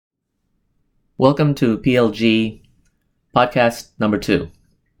Welcome to PLG podcast number 2.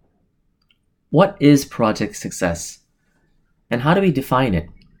 What is project success and how do we define it?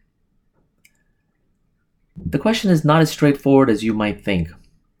 The question is not as straightforward as you might think.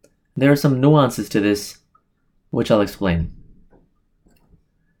 There are some nuances to this, which I'll explain.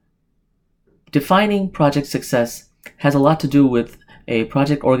 Defining project success has a lot to do with a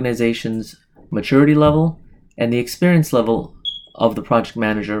project organization's maturity level and the experience level of the project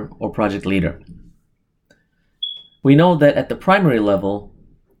manager or project leader. We know that at the primary level,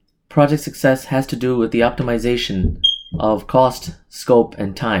 project success has to do with the optimization of cost, scope,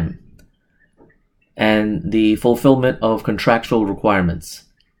 and time, and the fulfillment of contractual requirements.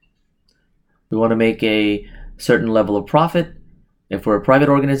 We want to make a certain level of profit if we're a private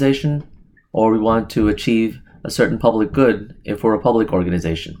organization, or we want to achieve a certain public good if we're a public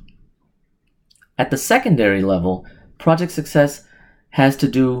organization. At the secondary level, project success has to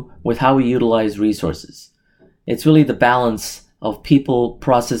do with how we utilize resources. It's really the balance of people,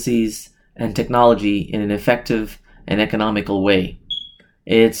 processes, and technology in an effective and economical way.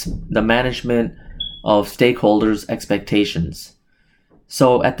 It's the management of stakeholders' expectations.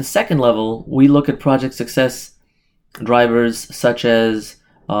 So at the second level, we look at project success drivers such as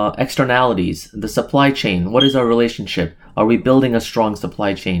externalities, the supply chain. What is our relationship? Are we building a strong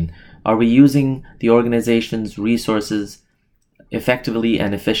supply chain? Are we using the organization's resources effectively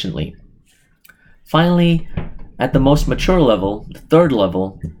and efficiently? Finally, at the most mature level, the third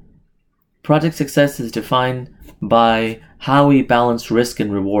level, project success is defined by how we balance risk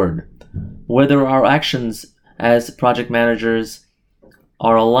and reward. Whether our actions as project managers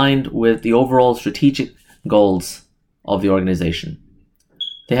are aligned with the overall strategic goals of the organization.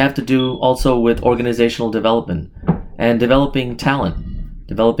 They have to do also with organizational development and developing talent,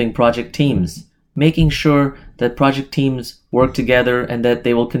 developing project teams, making sure that project teams work together and that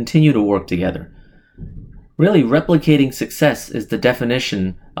they will continue to work together. Really, replicating success is the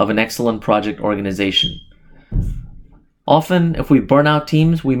definition of an excellent project organization. Often, if we burn out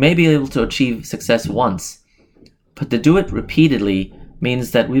teams, we may be able to achieve success once, but to do it repeatedly means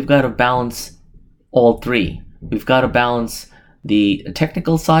that we've got to balance all three. We've got to balance the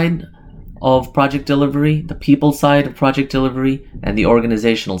technical side of project delivery, the people side of project delivery, and the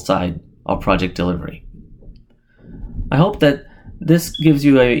organizational side of project delivery. I hope that this gives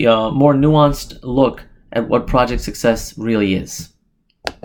you a more nuanced look at what project success really is.